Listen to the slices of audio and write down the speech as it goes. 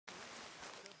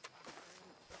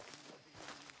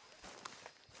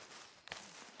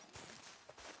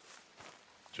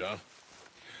John?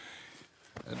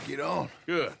 Let's get on.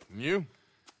 Good. And you?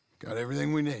 Got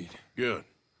everything we need. Good.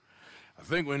 I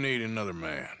think we need another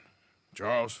man.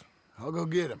 Charles? I'll go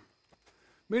get him.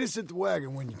 Meet us at the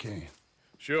wagon when you can.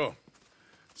 Sure.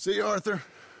 See, Arthur?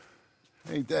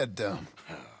 Ain't that dumb.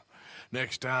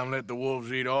 Next time, let the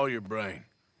wolves eat all your brain.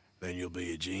 Then you'll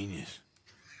be a genius.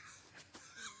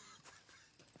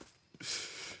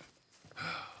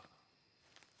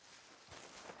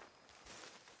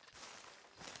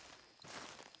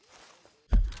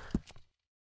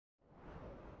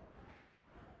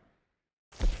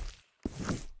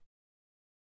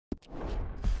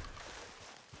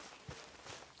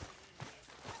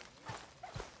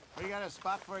 We got a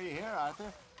spot for you here,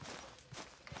 Arthur.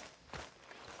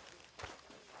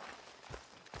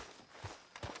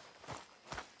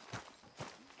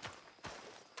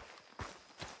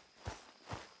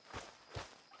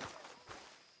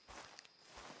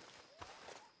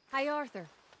 Hey, Arthur.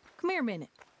 Come here a minute.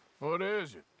 What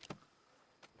is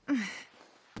it?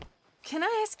 Can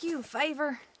I ask you a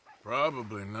favor?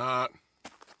 Probably not.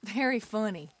 Very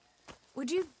funny. Would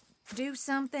you do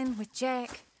something with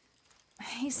Jack?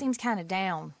 He seems kind of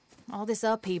down. All this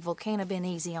upheaval can't have been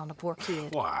easy on the poor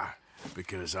kid. Why?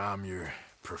 Because I'm your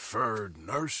preferred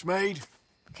nursemaid?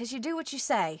 Because you do what you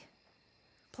say.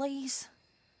 Please?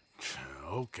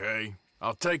 Okay.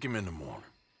 I'll take him in the morning.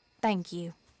 Thank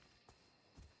you.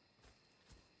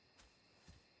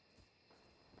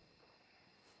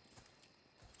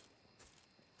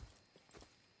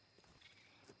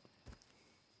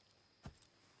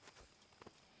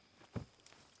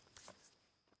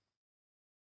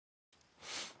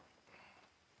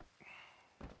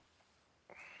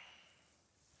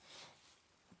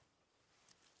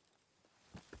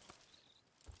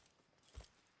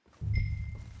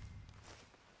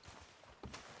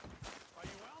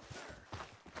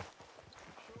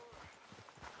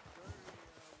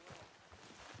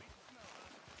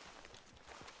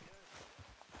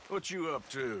 What you up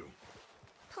to?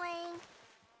 Playing,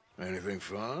 Anything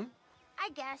fun? I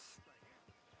guess.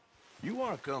 You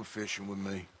want to come fishing with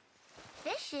me?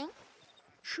 Fishing?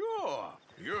 Sure.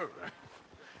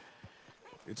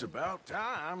 It's about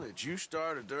time that you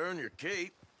started to earn your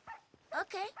keep.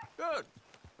 Okay, Good.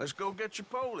 Let's go get your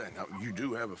pole then. Now, you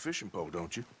do have a fishing pole,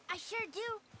 don't you? I sure do.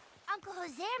 Uncle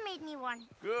Jose made me one.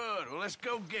 Good. Well, let's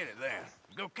go get it then.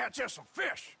 Go catch us some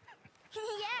fish.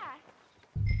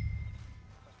 Yeah.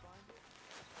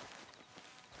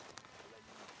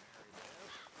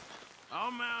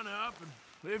 I'll mount up and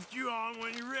lift you on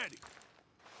when you're ready.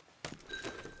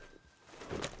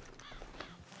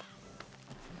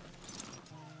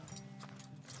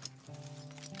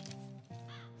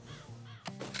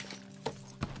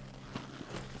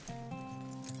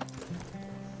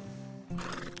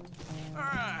 All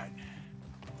right.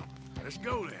 Let's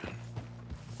go then.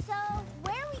 So,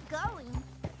 where are we going?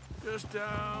 Just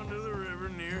down to the river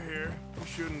near here. We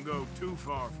shouldn't go too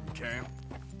far from camp.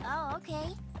 Oh, okay.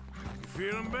 You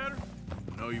feeling better?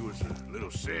 I know you was a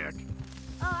little sick.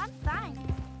 Oh, I'm fine.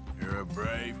 You're a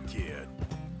brave kid.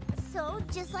 So,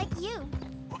 just like you.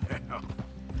 Well,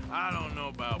 I don't know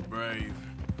about brave.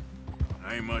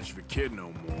 I ain't much of a kid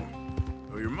no more.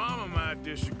 Well, your mama might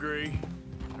disagree.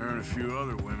 Her and a few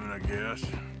other women, I guess.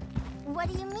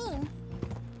 What do you mean?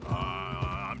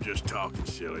 I'm just talking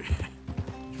silly.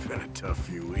 It's been a tough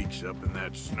few weeks up in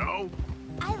that snow.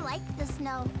 I like the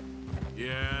snow.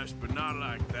 Yes, but not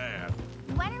like that.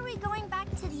 When are we going back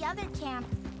to the other camp?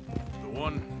 The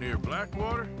one near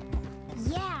Blackwater?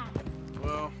 Yeah.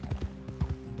 Well,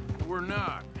 we're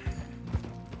not.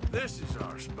 This is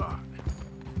our spot.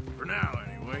 For now,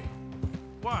 anyway.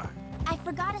 Why? I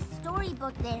forgot a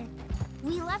storybook there.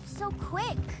 We left so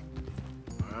quick.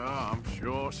 Well, I'm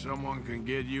sure someone can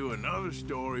get you another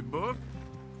storybook.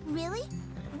 Really?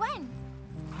 When?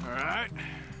 All right.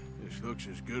 This looks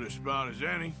as good a spot as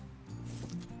any.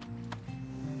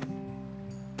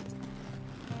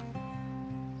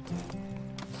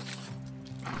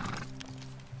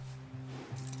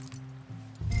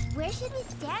 Where should we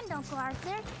stand, Uncle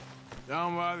Arthur?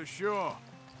 Down by the shore.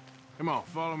 Come on,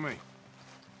 follow me.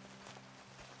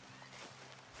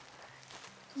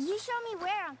 You show me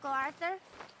where, Uncle Arthur.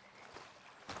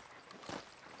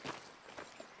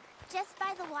 Just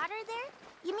by the water there,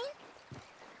 you mean?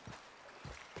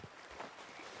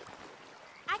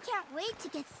 I can't wait to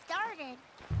get started.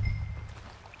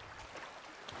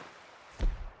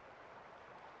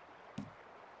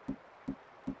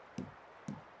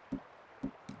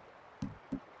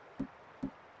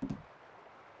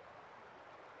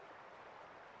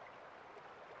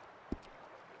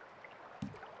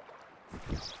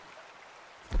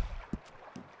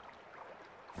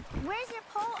 Where's your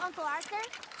pole, Uncle Arthur?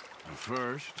 And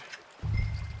first,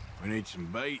 we need some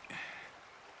bait.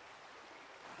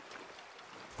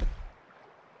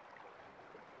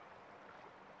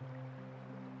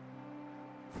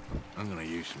 I'm gonna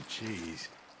use some cheese.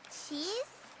 Cheese?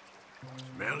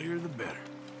 Smellier the better.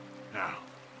 Now,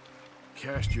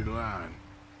 cast your line.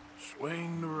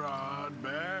 Swing the rod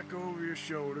back over your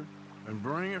shoulder and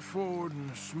bring it forward in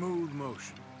a smooth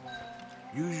motion.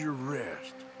 Use your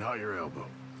wrist, not your elbow.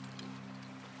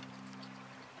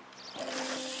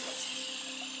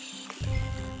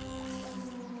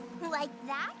 Like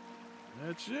that?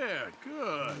 That's it.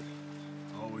 Good.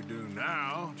 All we do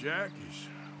now, Jack, is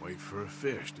wait for a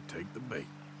fish to take the bait.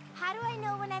 How do I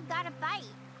know when I've got a bite?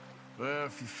 Well,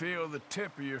 if you feel the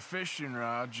tip of your fishing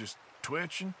rod just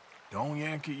twitching, don't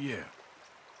yank it yet.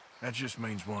 That just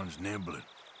means one's nibbling.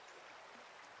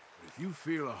 If you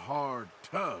feel a hard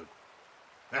tug,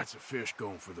 that's a fish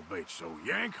going for the bait, so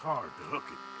yank hard to hook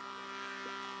it.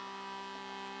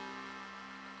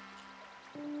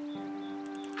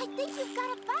 I think you've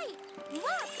got a bite.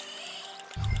 Look!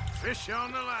 Fish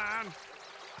on the line.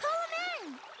 Pull him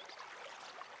in!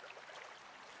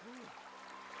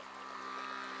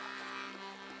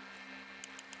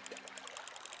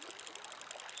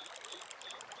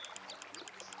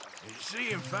 You see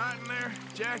him fighting there,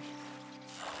 Jack?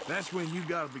 That's when you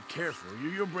gotta be careful.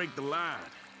 You'll break the line.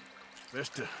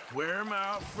 Best to wear him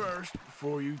out first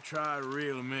before you try to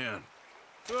reel him in.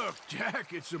 Look,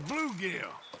 Jack, it's a bluegill.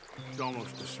 It's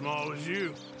almost as small as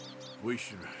you. We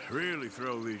should really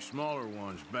throw these smaller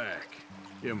ones back.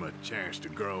 Give them a chance to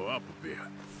grow up a bit.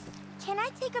 Can I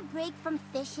take a break from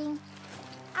fishing?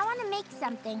 I want to make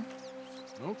something.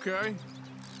 Okay.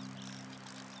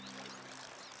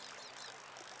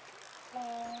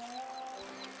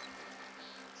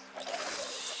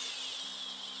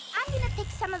 I'm gonna pick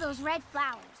some of those red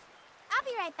flowers. I'll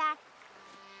be right back.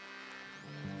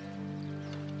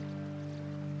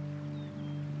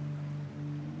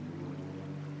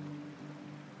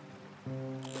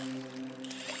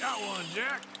 Got one,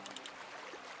 Jack.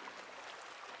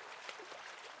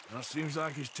 Well, seems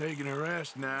like he's taking a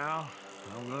rest now.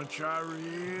 I'm gonna try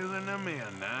reeling him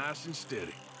in nice and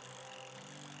steady.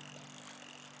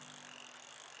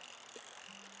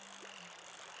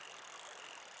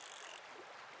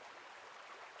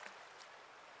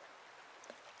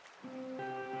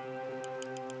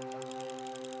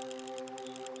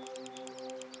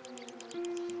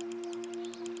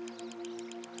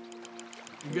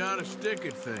 You gotta stick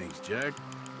at things, Jack.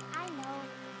 I know.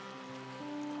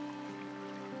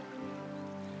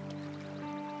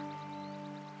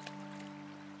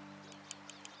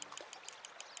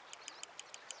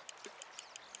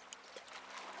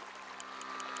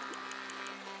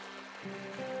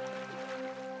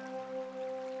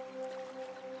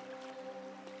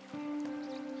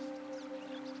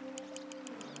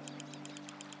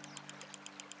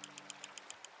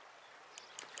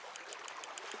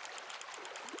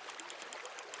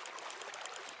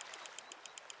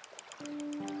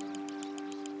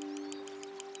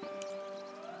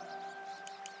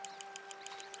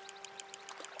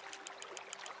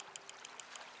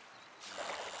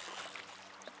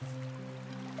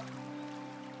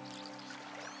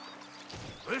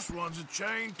 This one's a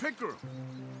chain pickerel.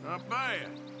 Not bad.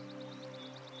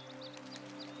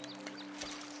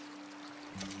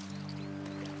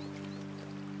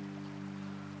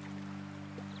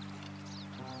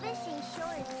 Fishing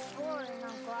sure is boring,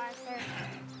 Uncle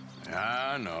Arthur.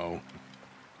 I know.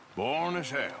 Boring as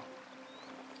hell.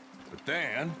 But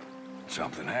then,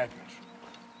 something happens.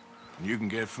 You can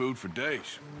get food for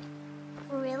days.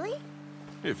 Really?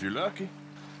 If you're lucky.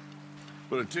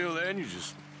 But until then, you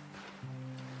just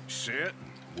sit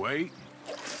and wait.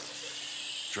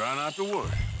 Try not to worry.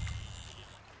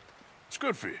 It's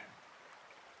good for you,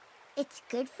 It's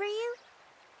good for you?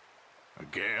 I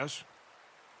guess.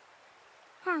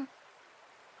 Huh.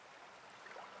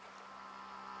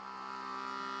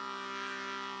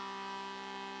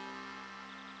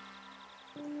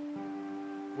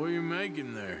 What are you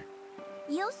making there?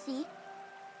 You'll see.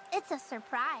 It's a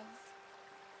surprise.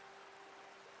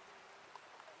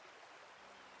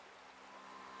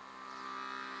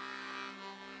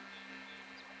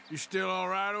 You still all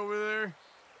right over there?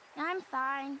 I'm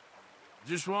fine.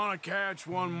 Just want to catch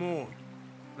one more.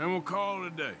 Then we'll call it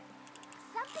a day.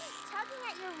 Something's tugging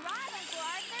at your rod, Uncle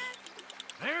Arthur.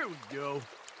 There we go.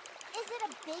 Is it a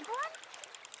big one?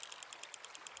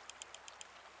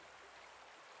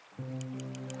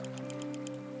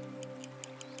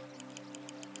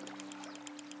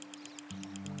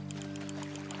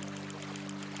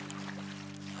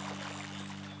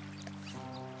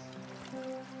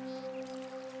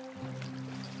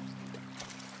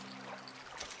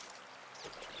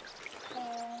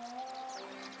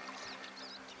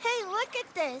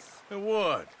 this.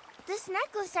 What? This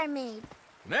necklace I made.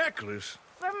 Necklace?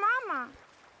 For Mama.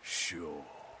 Sure.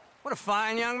 What a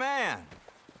fine young man.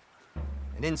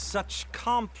 And in such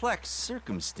complex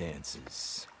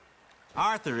circumstances.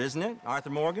 Arthur, isn't it? Arthur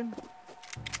Morgan?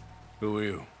 Who are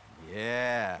you?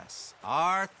 Yes,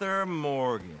 Arthur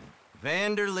Morgan.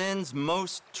 Vanderlyn's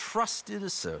most trusted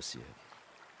associate.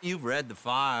 You've read the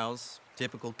files.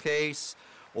 Typical case.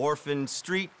 Orphaned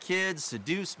street kid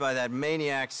seduced by that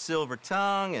maniac's silver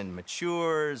tongue and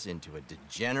matures into a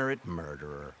degenerate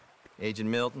murderer. Agent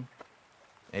Milton?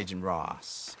 Agent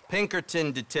Ross.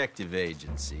 Pinkerton Detective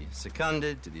Agency,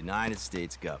 seconded to the United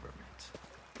States government.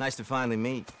 Nice to finally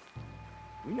meet.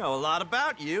 We know a lot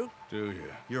about you. Do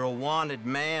you? You're a wanted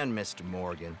man, Mr.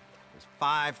 Morgan. There's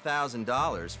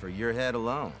 $5,000 for your head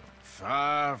alone.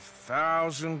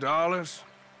 $5,000?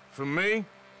 For me?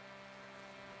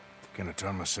 Can I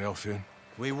turn myself in?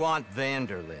 We want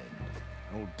Vanderlyn.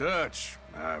 Old Dutch.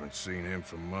 I haven't seen him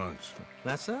for months.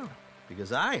 That's so.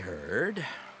 Because I heard a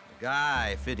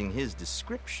guy fitting his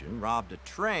description robbed a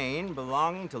train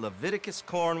belonging to Leviticus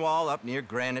Cornwall up near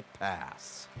Granite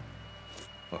Pass.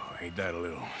 Oh, ain't that a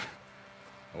little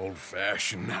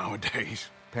old-fashioned nowadays?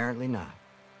 Apparently not.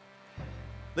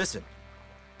 Listen.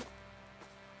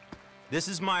 This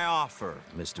is my offer,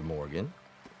 Mr. Morgan.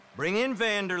 Bring in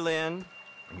Vanderlyn,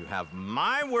 and you have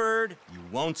my word you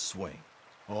won't swing.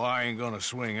 Oh, I ain't gonna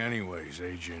swing anyways,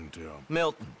 Agent,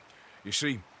 Milton. You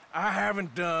see, I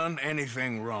haven't done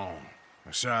anything wrong,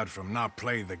 aside from not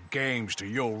playing the games to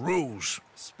your rules.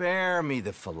 Spare me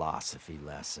the philosophy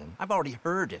lesson. I've already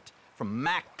heard it from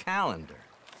Mac Callender.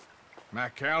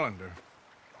 Mac Callender?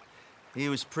 He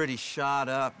was pretty shot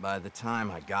up by the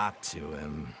time I got to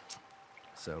him.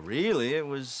 So really, it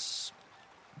was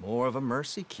more of a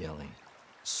mercy killing.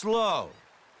 Slow,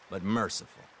 but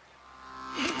merciful.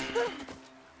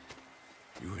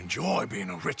 You enjoy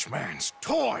being a rich man's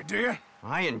toy, dear.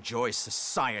 I enjoy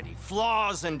society,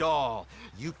 flaws and all.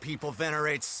 You people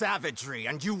venerate savagery,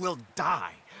 and you will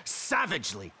die.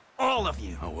 Savagely, all of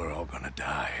you. Oh, we're all gonna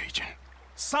die, Agent.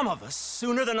 Some of us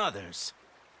sooner than others.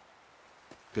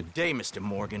 Good day, Mr.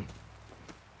 Morgan.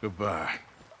 Goodbye.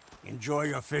 Enjoy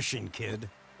your fishing, kid,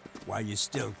 while you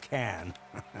still can.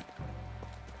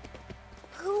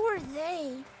 Who are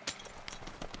they?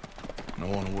 No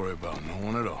one to worry about, no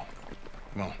one at all.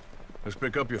 Come on, let's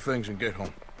pick up your things and get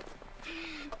home.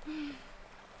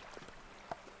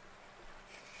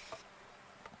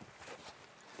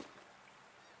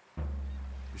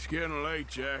 It's getting late,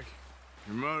 Jack.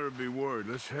 Your mother'll be worried.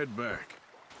 Let's head back.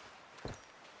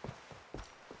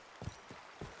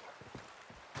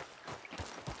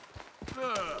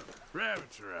 Look,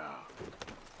 rabbits are out.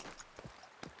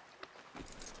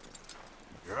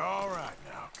 You're all right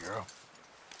now, girl.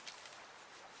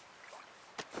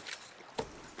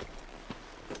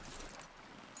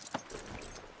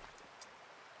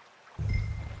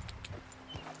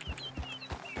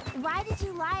 Why did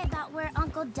you lie about where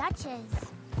Uncle Dutch is?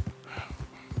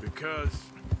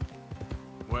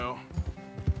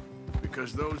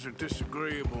 Because those are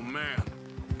disagreeable men,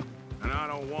 and I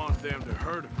don't want them to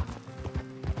hurt him.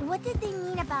 What did they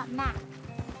mean about Mac?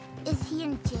 Is he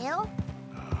in jail?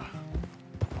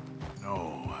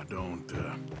 No, I don't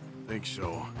think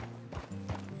so.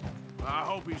 I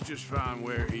hope he's just fine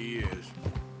where he is.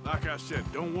 Like I said,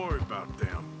 don't worry about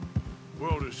them. The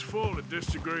world is full of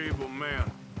disagreeable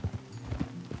men.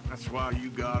 That's why you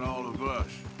got all of us.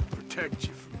 Protect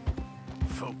you from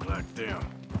folk like them.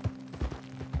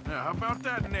 Now, how about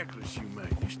that necklace you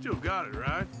made? You still got it,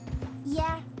 right?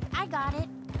 Yeah, I got it.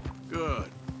 Good.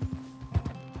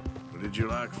 Well, did you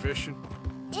like fishing?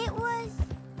 It was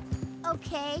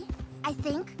okay, I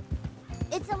think.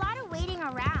 It's a lot of waiting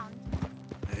around.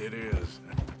 It is.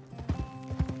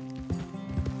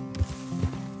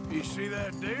 You see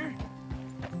that deer?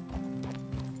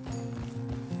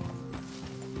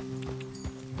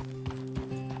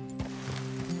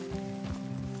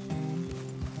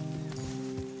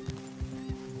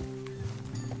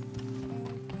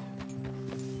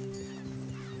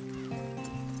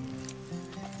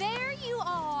 There you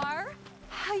are.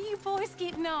 How you boys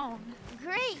getting on?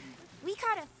 Great! We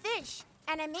caught a fish,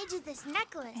 and I made you this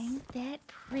necklace. Ain't that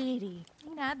pretty?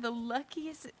 Ain't I the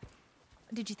luckiest?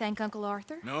 Did you thank Uncle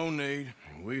Arthur? No need.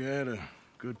 We had a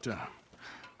good time.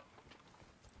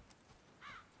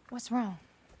 What's wrong?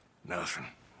 Nothing.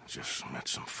 Just met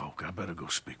some folk. I better go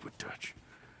speak with Dutch.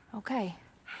 Okay.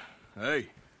 Hey,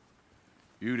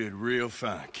 you did real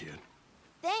fine, kid.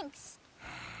 Thanks.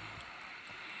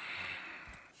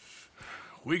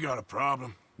 We got a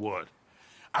problem. What?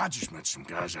 I just met some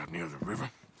guys out near the river.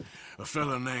 a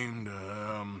fella named,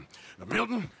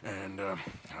 Milton, and,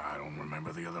 I don't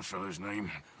remember the other fella's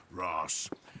name. Ross.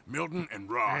 Milton and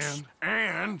Ross.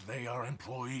 And they are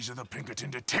employees of the Pinkerton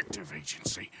Detective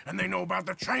Agency. And they know about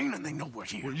the train, and they know we're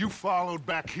here. Were you followed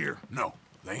back here? No,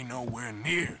 they know we're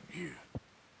near here.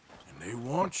 And they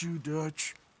want you,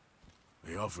 Dutch.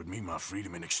 They offered me my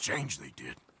freedom in exchange, they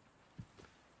did.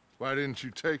 Why didn't you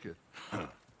take it?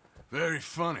 Very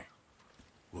funny.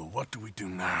 Well, what do we do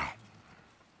now?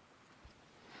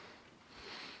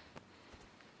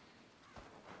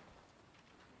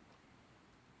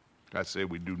 I say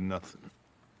we do nothing.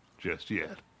 Just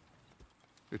yet.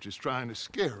 They're just trying to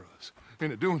scare us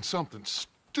into doing something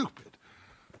stupid.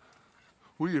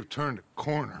 We have turned a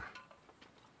corner.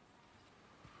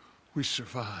 We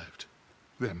survived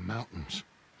them mountains.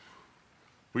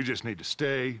 We just need to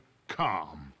stay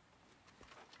calm.